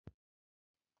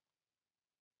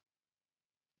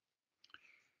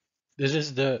This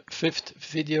is the 5th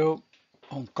video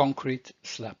on concrete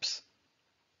slabs.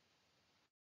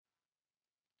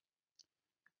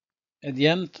 At the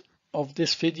end of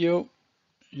this video,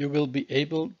 you will be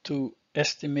able to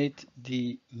estimate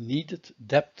the needed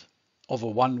depth of a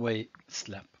one-way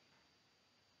slab.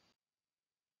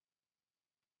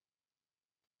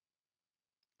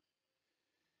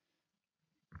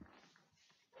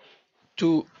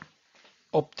 To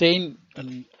obtain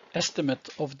an estimate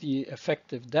of the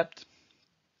effective depth,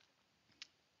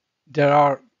 there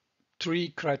are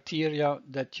 3 criteria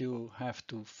that you have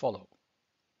to follow.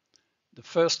 The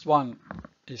first one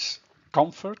is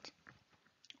comfort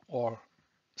or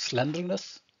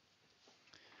slenderness.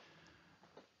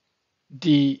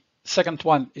 The second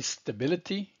one is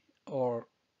stability or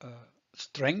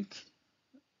strength.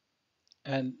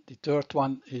 And the third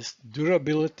one is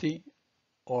durability,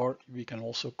 or we can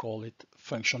also call it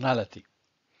functionality.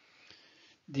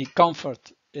 The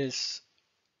comfort is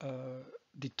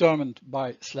determined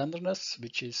by slenderness,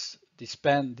 which is the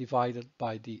span divided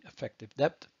by the effective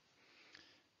depth.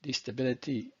 The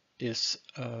stability is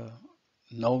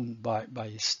known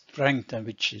by strength, and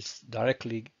which is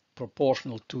directly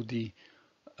proportional to the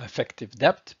effective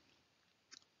depth.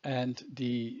 And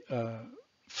the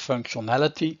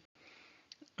functionality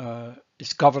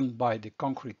is governed by the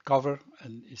concrete cover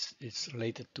and is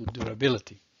related to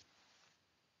durability.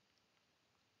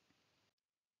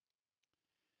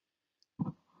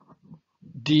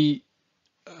 The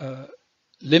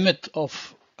limit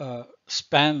of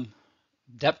span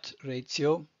depth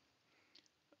ratio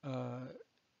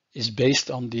is based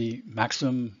on the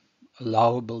maximum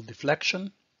allowable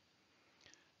deflection,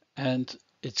 and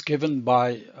it's given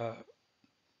by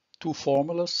 2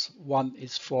 formulas. One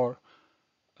is for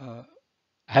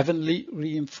heavily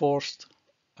reinforced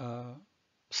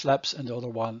slabs, and the other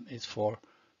one is for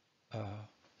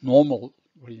normal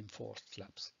reinforced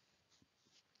slabs.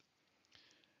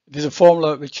 It is a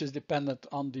formula which is dependent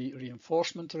on the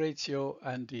reinforcement ratio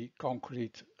and the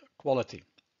concrete quality,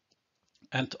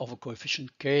 and of a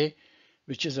coefficient K,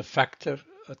 which is a factor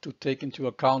to take into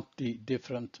account the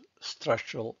different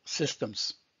structural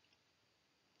systems.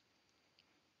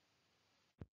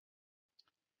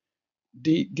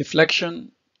 The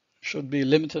deflection should be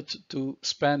limited to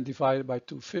span divided by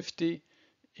 250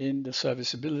 in the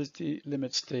serviceability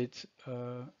limit state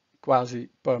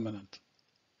quasi-permanent.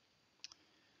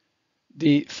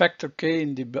 The factor K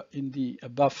in the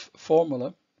above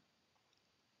formula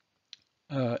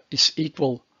is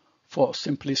equal for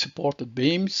simply supported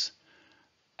beams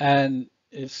and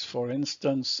is, for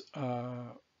instance,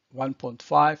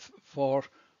 1.5 for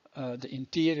the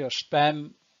interior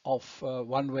span of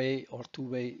one-way or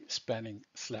two-way spanning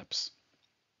slabs.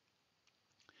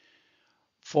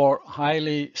 For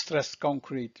highly stressed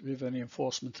concrete with an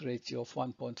reinforcement ratio of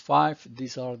 1.5,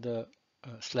 these are the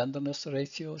slenderness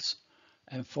ratios.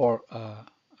 And for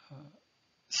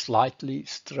slightly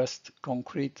stressed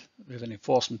concrete with an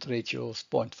reinforcement ratio of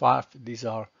 0.5, these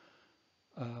are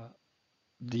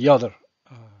the other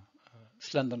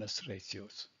slenderness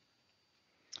ratios.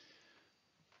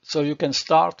 So you can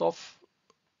start off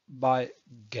by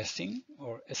guessing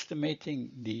or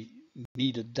estimating the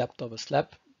needed depth of a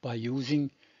slab by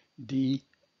using the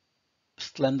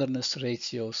slenderness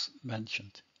ratios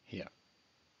mentioned here.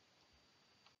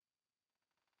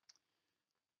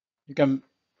 You can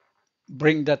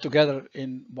bring that together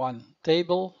in one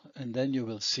table, and then you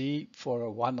will see for a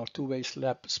one or two-way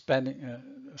slab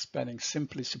spanning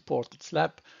simply supported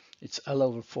slab, it's L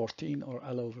over 14 or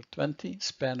L over 20,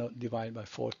 span divided by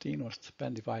 14 or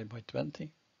span divided by 20.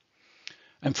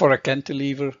 And for a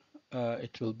cantilever,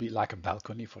 it will be like a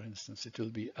balcony, for instance, it will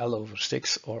be L over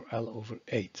 6 or L over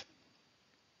 8.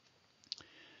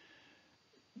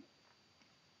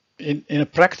 In a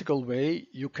practical way,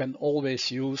 you can always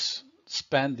use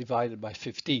span divided by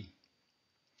 15,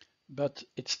 but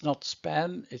it's not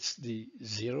span, it's the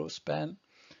zero span,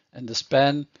 and the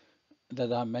span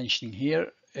that I'm mentioning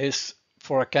here is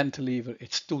for a cantilever,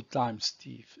 it's 2 times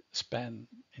the span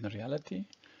in reality.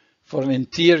 For an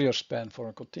interior span, for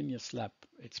a continuous slab,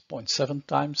 it's 0.7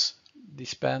 times the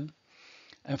span,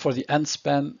 and for the end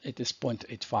span, it is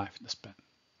 0.85 the span.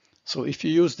 So if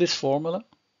you use this formula,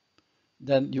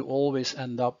 then you always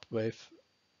end up with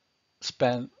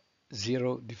span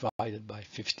 0 divided by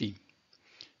 15.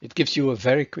 It gives you a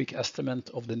very quick estimate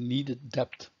of the needed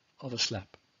depth of a slab.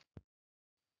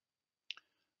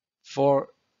 For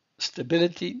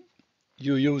stability,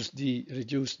 you use the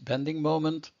reduced bending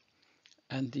moment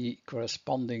and the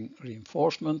corresponding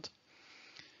reinforcement.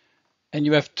 And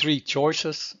you have 3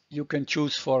 choices. You can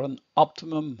choose for an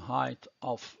optimum height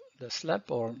of the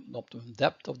slab or the optimum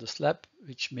depth of the slab,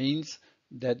 which means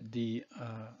that the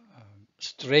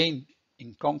strain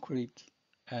in concrete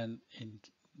and in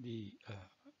the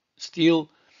steel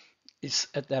is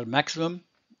at their maximum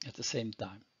at the same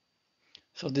time.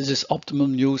 So this is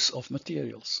optimum use of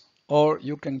materials. Or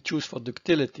you can choose for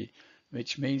ductility,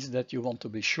 which means that you want to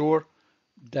be sure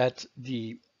that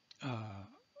the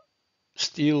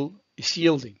steel is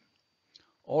yielding.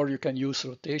 Or you can use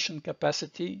rotation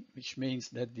capacity, which means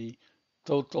that the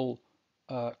total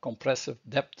compressive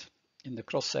depth in the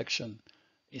cross section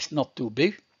is not too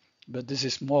big, but this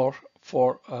is more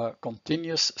for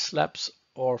continuous slabs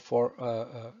or for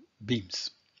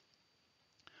beams.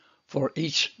 For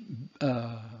each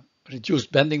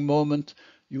reduced bending moment,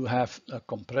 you have a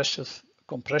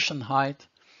compression height,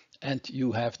 and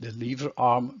you have the lever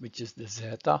arm, which is the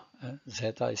zeta.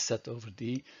 Zeta is set over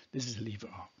D. This is the lever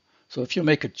arm. So if you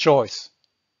make a choice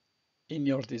in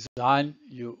your design,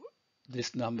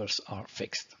 these numbers are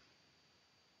fixed.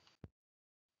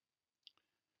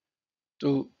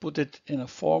 To put it in a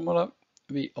formula,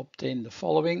 we obtain the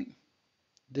following.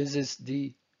 This is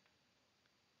the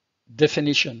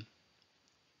definition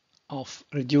of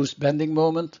reduced bending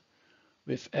moment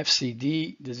with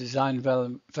FCD, the design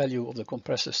value of the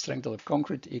compressive strength of the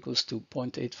concrete equals to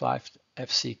 0.85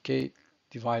 FCK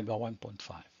divided by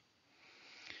 1.5.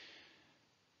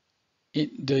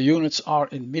 The units are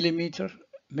in millimeter,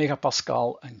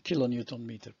 megapascal, and kilonewton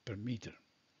meter per meter.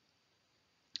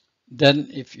 Then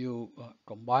if you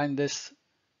combine this,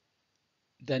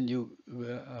 then you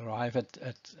arrive at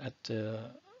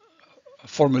a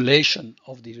formulation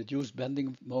of the reduced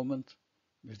bending moment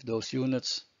with those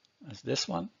units as this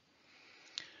one.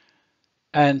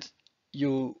 And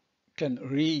you can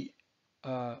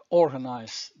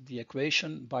reorganize the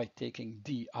equation by taking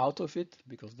D out of it,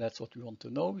 because that's what we want to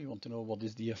know. We want to know what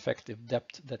is the effective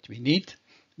depth that we need.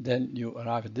 Then you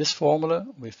arrive at this formula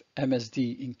with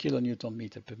MSD in kilonewton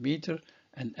meter per meter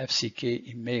and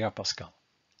FCK in megapascal.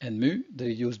 And mu, the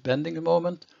reduced bending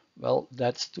moment, well,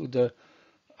 that's to the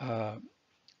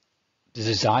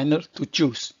designer to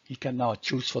choose. He can now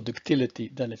choose for ductility,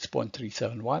 then it's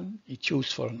 0.371. He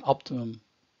chooses for an optimum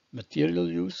material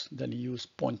use, then he uses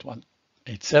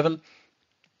 0.187.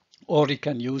 Or he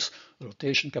can use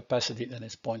rotation capacity, then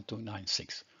it's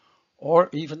 0.296. Or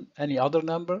even any other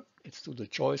number, it's to the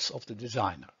choice of the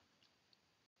designer.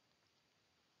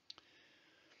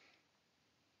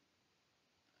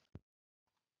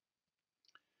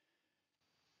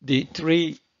 The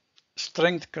three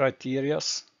strength criteria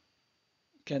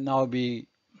can now be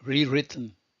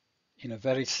rewritten in a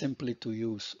very simply to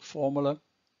use formula,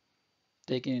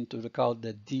 taking into account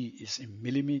that D is in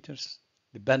millimeters,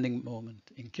 the bending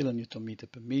moment in kilonewton meter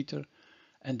per meter,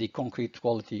 and the concrete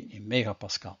quality in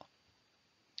megapascal.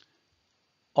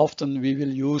 Often we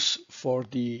will use for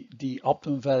the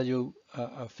optimum value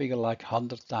a figure like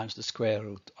 100 times the square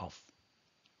root of.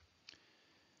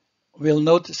 We'll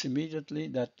notice immediately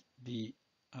that the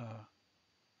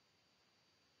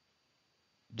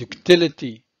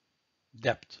ductility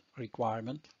depth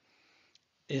requirement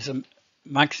is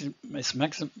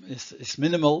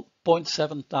minimal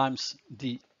 0.7 times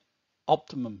the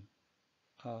optimum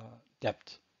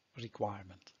depth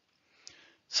requirement.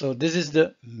 So this is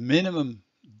the minimum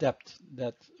depth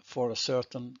that for a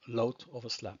certain load of a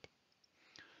slab.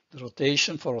 The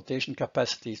rotation for rotation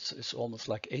capacity is almost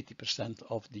like 80%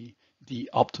 of the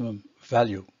optimum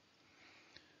value.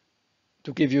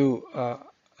 To give you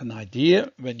an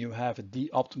idea, when you have a D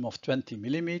optimum of 20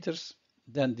 millimeters,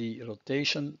 then the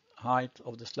rotation height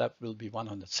of the slab will be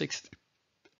 160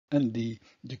 and the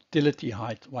ductility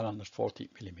height 140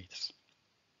 millimeters.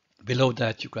 Below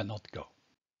that you cannot go.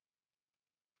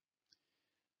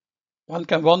 One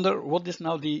can wonder, what is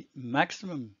now the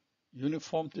maximum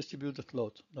uniform distributed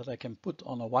load that I can put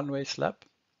on a one-way slab,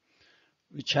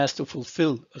 which has to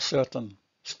fulfill a certain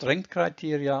strength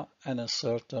criteria and a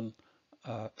certain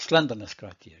slenderness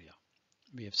criteria.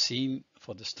 We have seen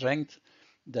for the strength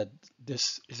that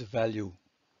this is a value.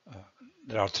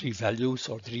 There are three values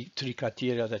or three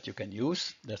criteria that you can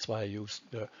use. That's why I use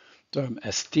the term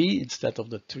ST instead of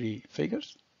the three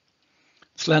figures.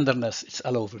 Slenderness is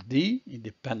L over D. It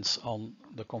depends on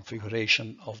the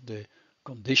configuration of the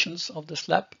conditions of the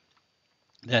slab.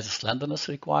 There's a slenderness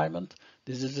requirement.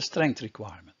 This is the strength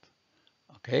requirement.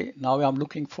 Okay, now I'm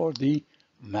looking for the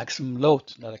maximum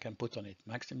load that I can put on it,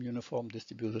 maximum uniform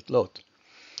distributed load.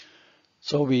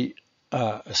 So we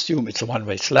assume it's a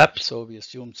one-way slab, so we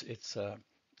assume it's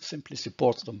simply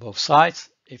supported on both sides.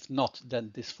 If not,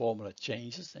 then this formula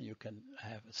changes and you can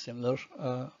have a similar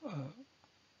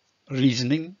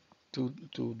reasoning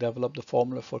to develop the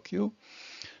formula for Q.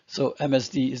 So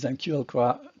MSD is then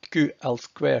QL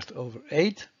squared over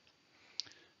 8.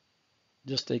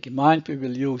 Just take in mind, we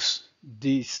will use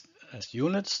these as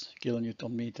units,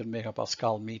 kilonewton meter,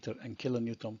 megapascal meter, and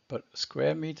kilonewton per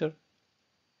square meter.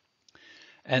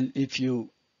 And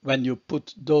when you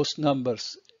put those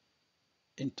numbers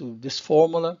into this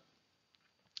formula,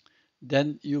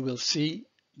 then you will see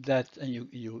that, and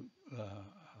you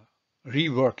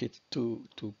rework it to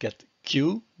get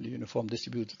Q, the uniform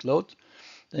distributed load,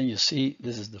 then you see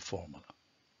this is the formula.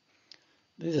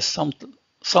 This is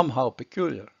somehow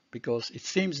peculiar because it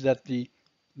seems that the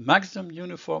maximum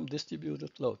uniform distributed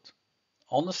load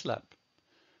on a slab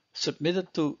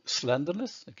submitted to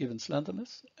slenderness, a given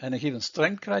slenderness, and a given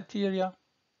strength criteria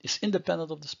is independent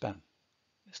of the span.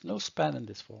 There's no span in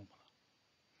this formula.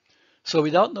 So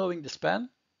without knowing the span,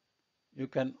 you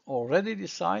can already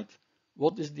decide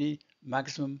what is the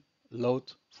maximum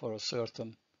load for a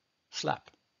certain slab.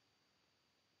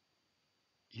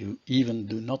 You even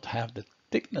do not have the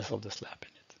thickness of the slab in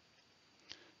it.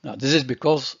 Now this is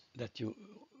because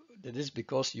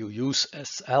you use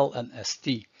SL and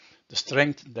ST. The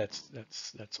strength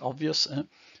that's obvious,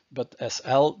 but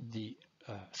SL, the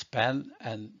span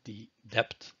and the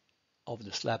depth of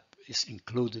the slab is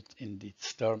included in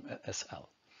this term SL.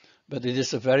 But it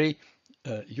is a very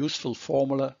useful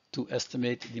formula to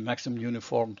estimate the maximum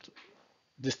uniform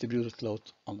distributed load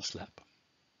on a slab.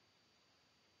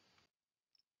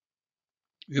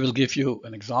 We will give you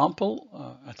an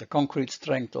example at a concrete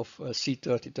strength of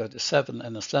C3037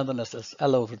 and a slenderness as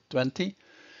L over 20,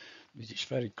 which is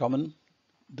very common.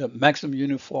 The maximum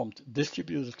uniform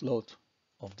distributed load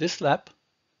of this slab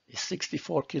is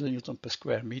 64 kilonewton per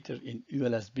square meter in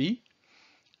ULSB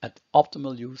at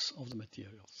optimal use of the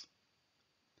materials.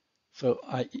 So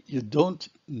you don't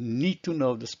need to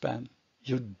know the span.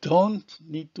 You don't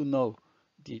need to know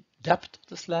the depth of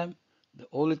the slab. The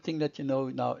only thing that you know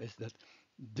now is that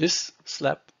this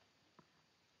slab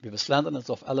with a slenderness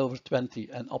of L over 20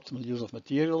 and optimal use of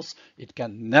materials, it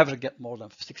can never get more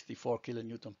than 64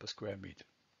 kilonewton per square meter.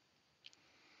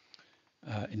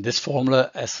 In this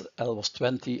formula, SL was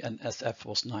 20 and SF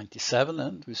was 97,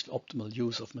 and with optimal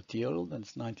use of material, then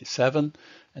it's 97.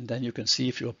 And then you can see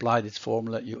if you apply this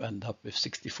formula, you end up with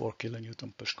 64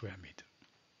 kilonewton per square meter.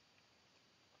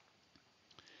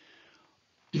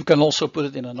 You can also put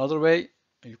it in another way.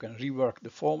 You can rework the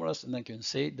formulas and then you can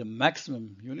say the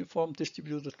maximum uniform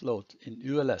distributed load in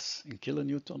ULS in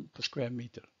kilonewton per square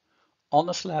meter on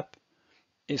a slab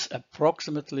is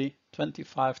approximately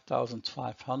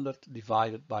 25,500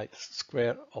 divided by the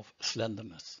square of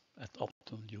slenderness at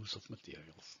optimum use of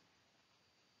materials.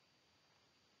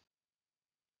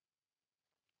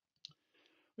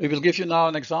 We will give you now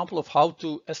an example of how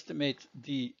to estimate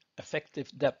the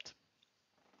effective depth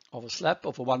of a slab,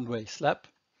 of a one-way slab.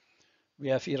 We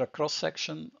have here a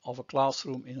cross-section of a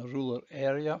classroom in a rural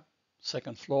area,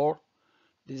 second floor.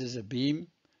 This is a beam.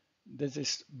 This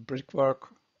is brickwork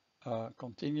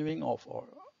continuing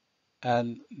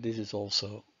and this is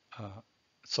also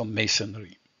some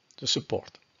masonry to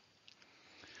support.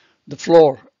 The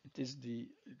floor, it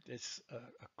is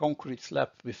a concrete slab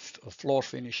with a floor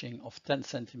finishing of 10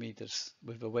 centimeters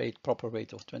with a proper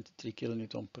weight of 23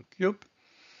 kilonewton per cube.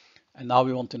 And now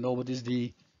we want to know what is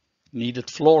the needed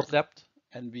floor depth,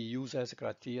 and we use as a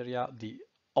criteria the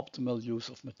optimal use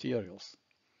of materials.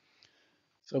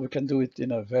 So we can do it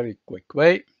in a very quick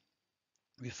way.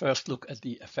 We first look at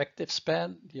the effective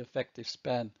span. The effective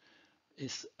span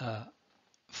is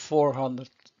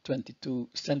 422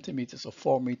 centimeters or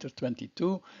 4 meter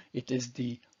 22. It is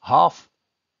the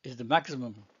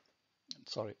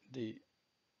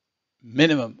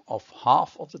minimum of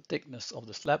half of the thickness of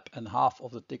the slab and half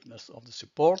of the thickness of the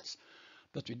supports.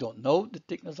 But we don't know the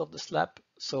thickness of the slab,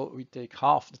 so we take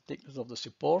half the thickness of the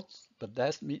supports, but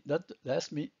that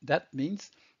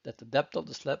means that the depth of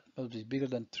the slab must be bigger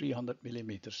than 300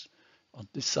 millimeters on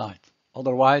this side.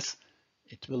 Otherwise,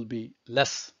 it will be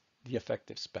less the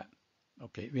effective span.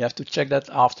 Okay, we have to check that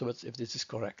afterwards if this is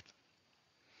correct.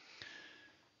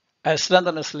 As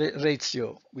slenderness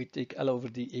ratio, we take L over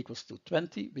D equals to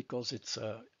 20 because it's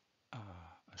a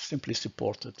simply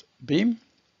supported beam.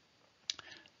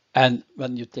 And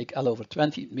when you take L over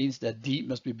 20, it means that D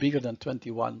must be bigger than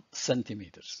 21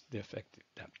 centimeters, the effective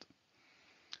depth.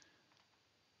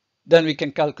 Then we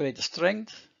can calculate the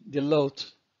strength. The load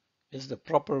is the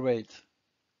proper weight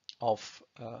of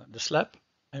the slab,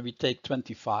 and we take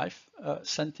 25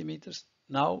 centimeters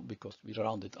now because we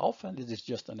round it off, and this is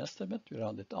just an estimate, we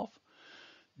round it off.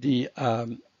 The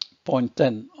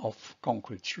 0.10 of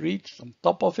concrete sheet on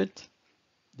top of it,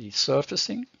 the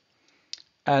surfacing,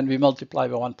 and we multiply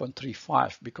by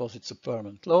 1.35 because it's a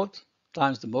permanent load,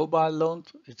 times the mobile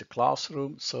load is the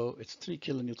classroom, so it's 3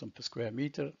 kilonewton per square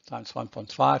meter times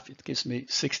 1.5, it gives me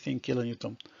 16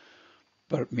 kilonewton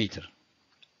per meter.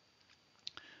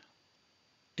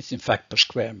 It's in fact per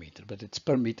square meter, but it's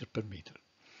per meter per meter.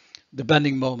 The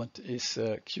bending moment is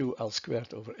QL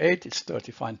squared over 8, it's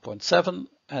 35.7,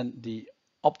 and the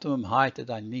optimum height that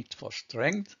I need for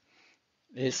strength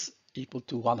is equal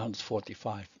to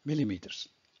 145 millimeters.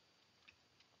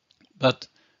 But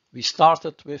we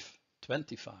started with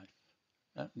 25.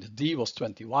 The D was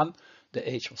 21, the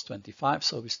H was 25,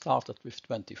 so we started with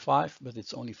 25, but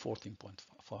it's only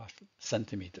 14.5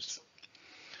 centimeters.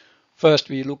 First,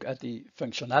 we look at the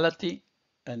functionality,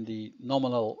 and the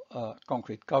nominal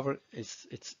concrete cover is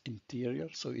its interior,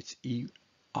 so it's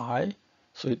EI.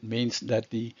 So it means that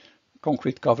the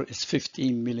concrete cover is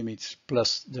 15 millimeters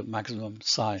plus the maximum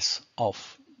size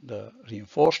of the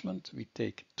reinforcement. We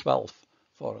take 12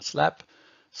 for a slab,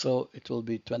 so it will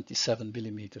be 27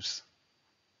 millimeters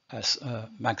as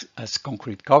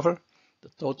concrete cover. The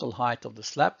total height of the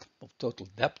slab, or total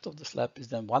depth of the slab, is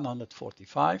then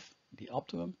 145, the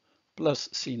optimum, plus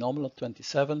C nominal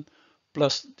 27,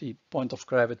 plus the point of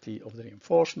gravity of the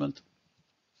reinforcement.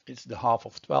 It's the half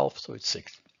of 12, so it's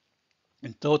 6.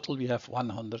 In total, we have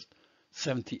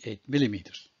 178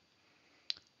 millimeters.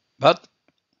 But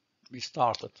we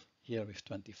started here with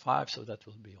 25, so that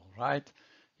will be all right.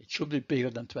 It should be bigger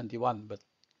than 21, but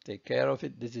take care of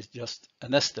it. This is just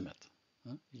an estimate.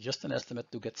 Just an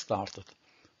estimate to get started.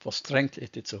 For strength,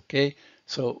 it's okay.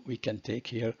 So we can take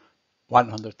here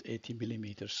 180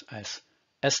 millimeters as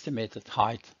estimated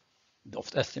height,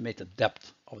 of estimated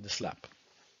depth of the slab.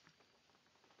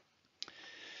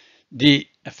 The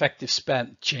effective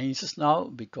span changes now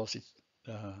because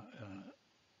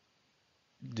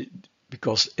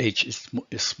because H is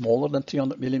smaller than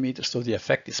 300 millimeters, so the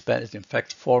effective span is in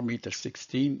fact 4 meters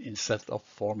 16 instead of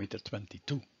 4 meters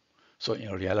 22. So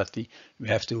in reality, we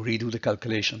have to redo the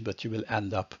calculation, but you will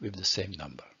end up with the same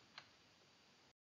number.